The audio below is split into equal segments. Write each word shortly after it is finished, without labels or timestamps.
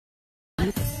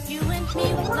What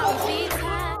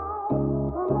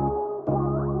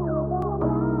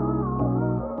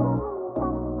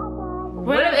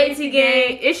up, AT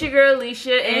gang? It's your girl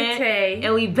Alicia and Tay,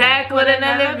 and we back with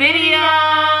another video.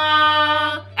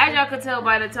 As y'all can tell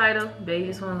by the title, they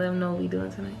just want to let them know what we doing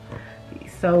tonight.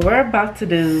 So we're about to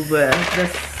do the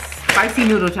spicy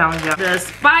noodle challenge, y'all. The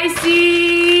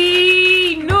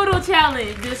spicy noodle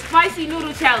challenge. The spicy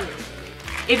noodle challenge.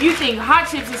 If you think hot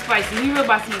chips is spicy, we were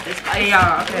about to eat the spicy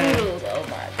noodles. Oh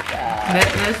my god.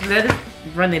 Let us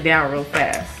run it down real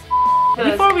fast.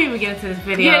 Before we even get into this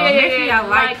video, make sure y'all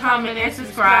like, comment, and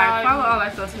subscribe. Follow all our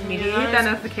social media. Hit that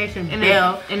notification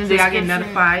bell so y'all get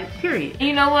notified, period.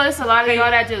 You know what? It's a lot of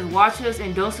y'all that just watch us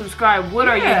and don't subscribe. What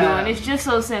are you doing? It's just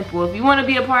so simple. If you want to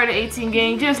be a part of 18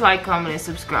 gang, just like, comment, and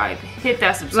subscribe. Hit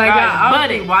that subscribe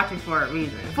button. Y'all watching for a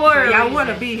reason. Y'all want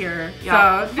to be here.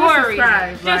 So just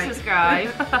subscribe. Just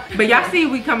subscribe. But y'all see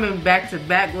we coming back to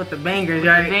back with the bangers,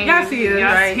 right? Y'all see us,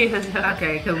 right?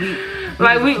 Okay, because we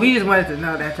just wanted to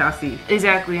know that y'all see.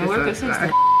 Exactly, and we're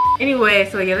consistent. Anyway,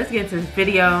 so yeah, let's get into this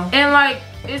video. And like,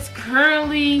 it's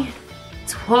currently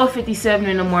 12:57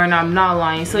 in the morning. I'm not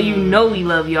lying. So you know we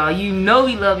love y'all. You know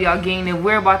we love y'all, gang, and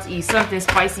we're about to eat something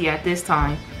spicy at this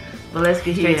time. But let's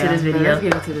get straight to this video. Let's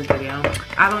get into this video.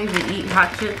 I don't even eat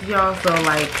hot chips, y'all. So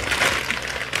like,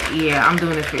 yeah, I'm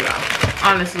doing this for y'all.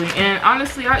 Honestly,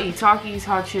 I eat Takis,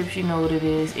 hot chips. You know what it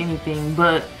is, anything.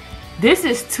 But this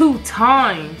is 2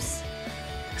 times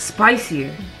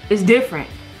spicier. It's different.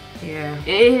 Yeah,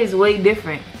 it is way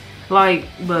different. Like,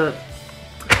 but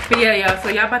yeah, y'all. So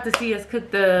y'all about to see us cook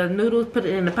the noodles, put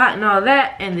it in the pot and all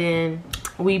that, and then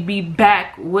we be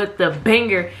back with the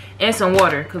banger and some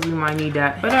water because we might need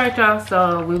that. But alright, y'all.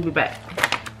 So we'll be back.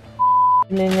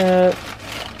 And then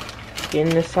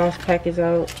getting the sauce packets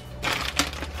out.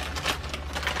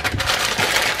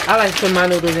 I like to put my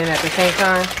noodles in at the same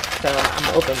time, so I'm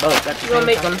gonna open both at the same time. You're gonna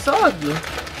make them soggy.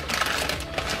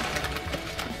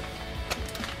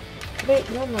 Wait,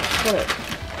 no, not shut.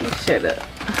 You shut up.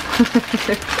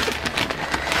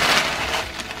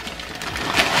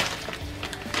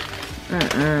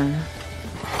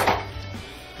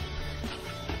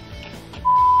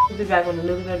 We'll be back when the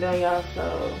noodles are done, y'all.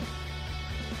 So.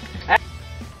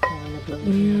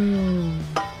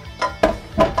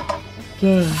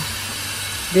 Gang,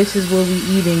 this is what we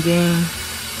eating, gang.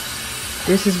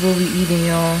 This is what we eating,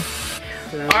 y'all.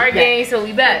 Alright, gang, so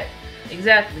we back.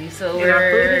 Exactly, so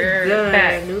we're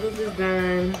back. Noodles is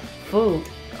done. Food.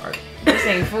 This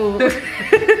ain't food.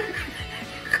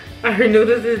 Our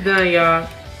noodles is done, y'all.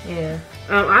 Yeah.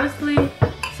 Honestly,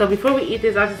 so before we eat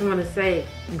this, I just want to say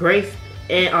grace,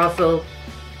 and also,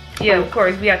 yeah, of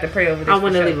course, we have to pray over this. I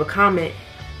want to leave a comment,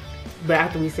 but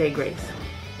after we say grace.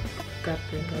 Got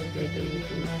the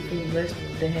food, bless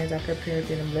the hands I prepared,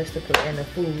 and I'm blessed to put in the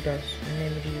food. That's in the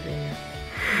name of Jesus, amen.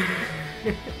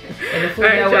 And the food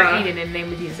that we're eating in the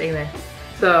name of Jesus, amen.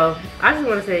 So I just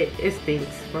want to say it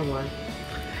stinks for one.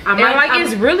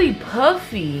 It's really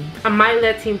puffy. I might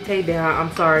let Team Tay down. I'm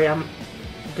sorry. I'm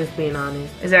just being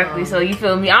honest. Exactly. So you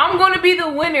feel me? I'm gonna be the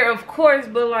winner, of course,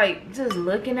 but like just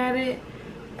looking at it.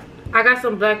 I got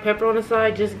some black pepper on the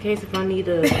side just in case if I need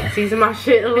to season my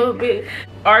shit a little bit.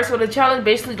 Alright, so the challenge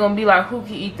basically gonna be like who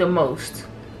can eat the most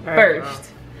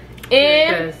first.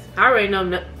 And because I already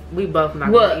know we both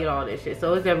not gonna eat all this shit.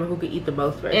 So it's ever who can eat the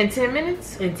most first. In 10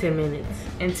 minutes? In 10 minutes.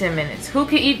 In 10 minutes. Who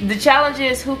can eat, the challenge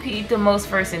is who can eat the most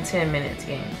first in 10 minutes,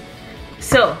 gang.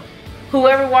 So,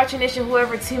 whoever watching this and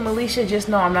whoever Team Alicia, just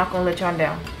know I'm not gonna let y'all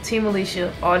down. Team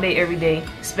Alicia, all day, every day.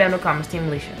 Spam the comments, Team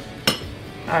Alicia.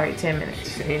 Alright, 10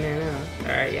 minutes.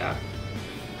 Alright, y'all.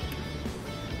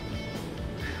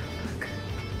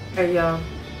 Alright, y'all.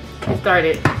 Get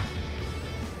started.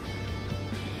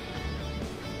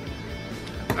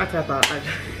 I'll tap out.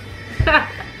 I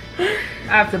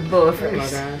have to blow it first. Oh my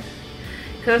gosh.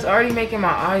 Cause it's already making my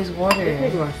eyes water. It's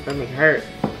making my stomach hurt.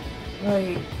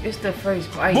 Like, it's the first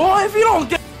bite. Boy, if you don't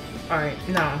get. Alright,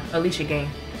 no. Alicia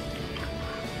game.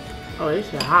 Oh, this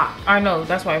shit hot. I know,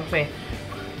 that's why I'm saying.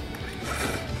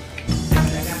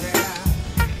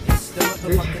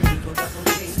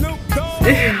 This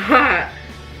is hot.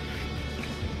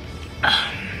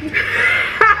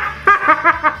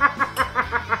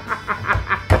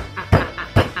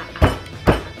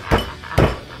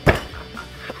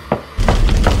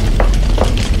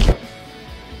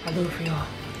 I'll do it for y'all.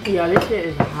 Y'all, this shit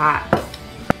is hot.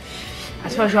 I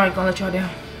told y'all I ain't gonna let y'all down.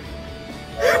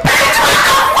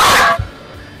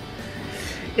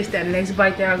 It's that next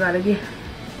bite that I gotta get.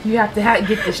 You have to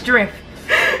get the strength.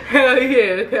 Hell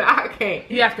yeah, I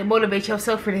can't. You have to motivate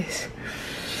yourself for this.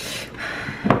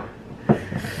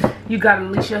 You got it,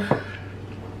 Alicia.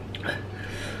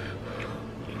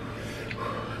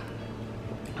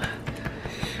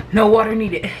 No water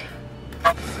needed.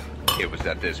 It was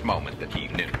at this moment that he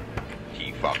knew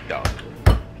he fucked up.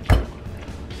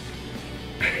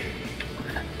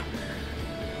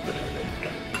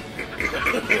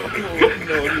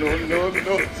 No.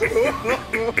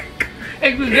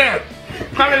 Hey, good girl.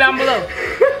 Comment down below.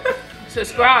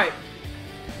 Subscribe.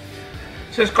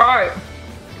 Subscribe.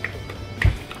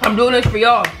 I'm doing this for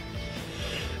y'all.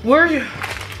 Where's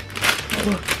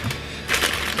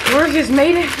this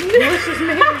made it? Where's this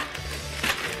made it?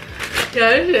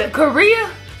 Yeah, this is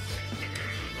Korea?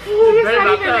 Ooh, this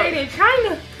not even made in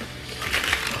China.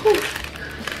 Ooh.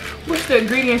 What's the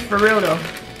ingredients for real though?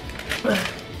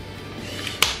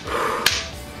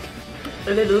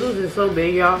 And the noodles is so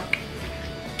big, y'all.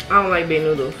 I don't like big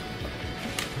noodles.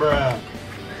 Bruh.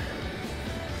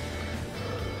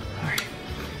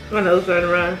 My nose starting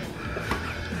to run.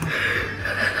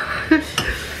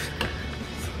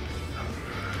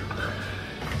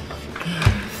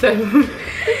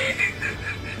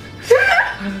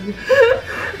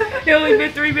 It only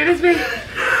been 3 minutes, baby.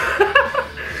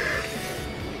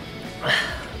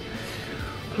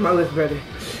 My lips better.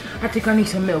 I think I need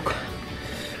some milk.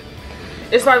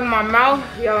 It's like my mouth.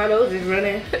 Y'all, my nose is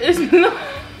running. It's not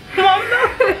my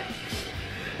mouth.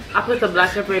 I put some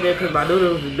black pepper in there because my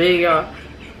noodles is big, y'all.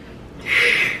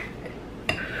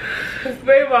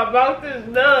 Baby, my mouth is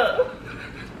numb.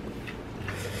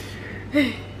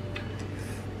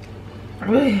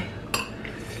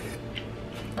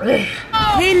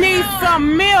 He needs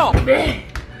some milk.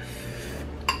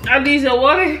 I need some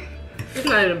water. It's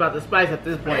not even about the spice at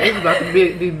this point. It's about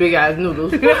these big ass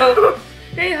noodles. No,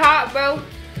 they hot, bro.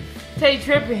 They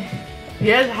tripping.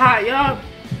 Yeah, it's hot, y'all.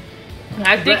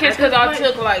 I think it's because I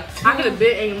took like two. I could have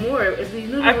bit any more if these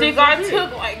noodles. I think were so I big.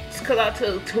 took like, because I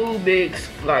took 2 big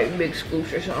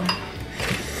scoops or something.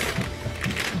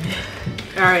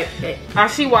 Alright. I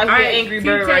see why he's an angry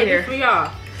bird right here. For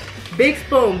y'all. Big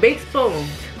spoon, big spoon.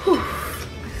 Do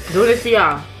this for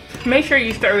y'all. Make sure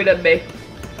you stir it up, babe.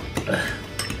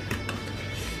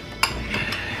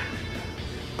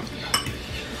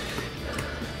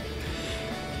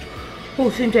 Oh,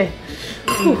 Sinte.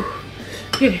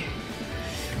 Get it.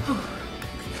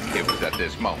 It was at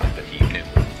this moment that he knew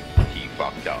he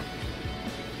fucked up.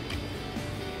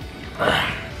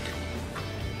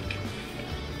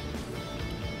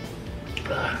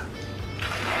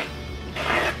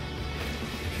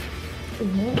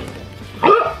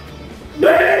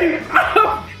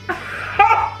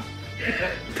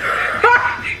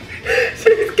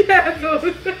 She's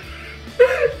canceled.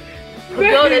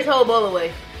 Throw this whole bowl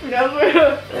away.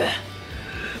 Never.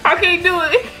 I can't do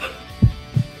it.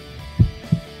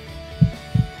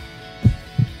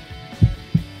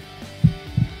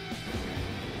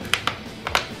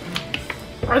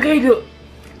 I can't do it.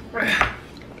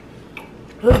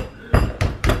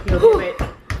 You okay, babe?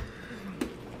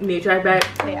 You need to try back?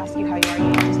 They ask you how you are,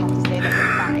 you just have to say that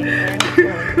you're fine. You're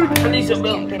really fine. I need some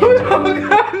milk. Can't get into it. Oh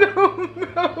God, no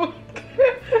milk.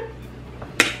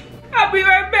 I'll be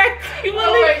right back. You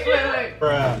want Wait.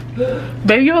 Bruh.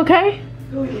 Baby, you okay?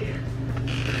 Oh, yeah.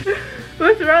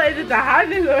 What's wrong? Is it the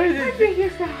hotness or is it? I think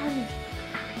it's the hotness.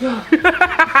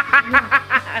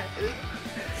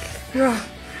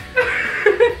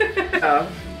 Oh.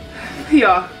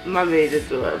 Y'all, my baby just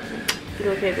threw up. You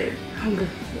okay, babe? I'm good.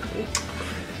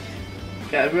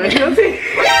 Gotta brush your teeth.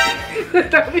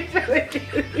 Don't be trying to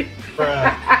Bruh.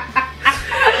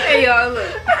 Hey, y'all,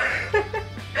 look.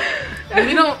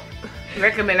 We don't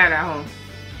recommend that at home.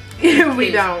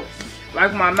 We don't.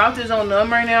 Like, my mouth is on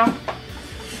numb right now.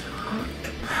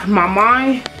 My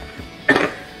mind, I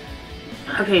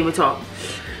can't even talk.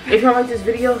 If y'all like this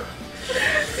video,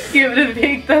 Give it a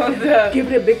big thumbs up.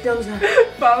 give it a big thumbs up.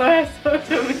 Follow our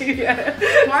social media.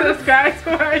 Subscribe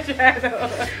to our channel.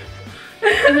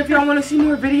 And if y'all want to see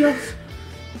more videos,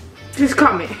 just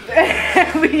comment.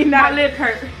 We My not lip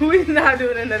hurt. we not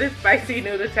doing another spicy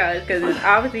noodle challenge because it's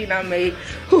obviously not made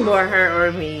for her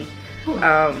or me.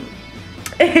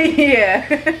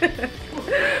 Yeah.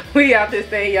 We out this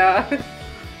thing, y'all.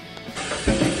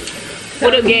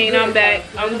 What up, gang? I'm back.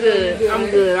 I'm good. I'm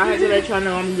good. I had to let y'all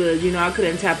know I'm good. You know, I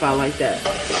couldn't tap out like that.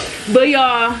 But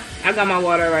y'all, I got my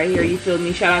water right here. You feel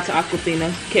me? Shout out to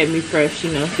Aquafina. Kept me fresh,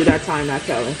 you know, through that time, that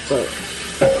challenge. But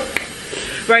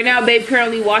right now, babe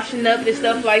currently washing up and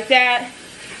stuff like that.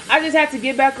 I just had to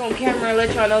get back on camera and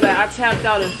let y'all know that I tapped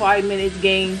out in 5 minutes,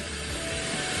 gang.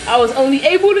 I was only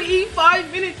able to eat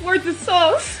 5 minutes worth of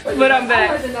sauce. But I'm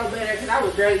back. I wasn't no better because I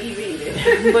was barely even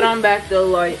eating. But I'm back though,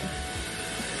 like.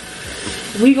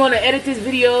 We gonna edit this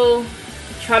video,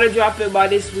 try to drop it by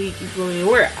this week, you feel me?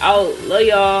 We're out. Love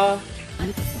y'all.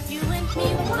 You and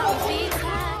me,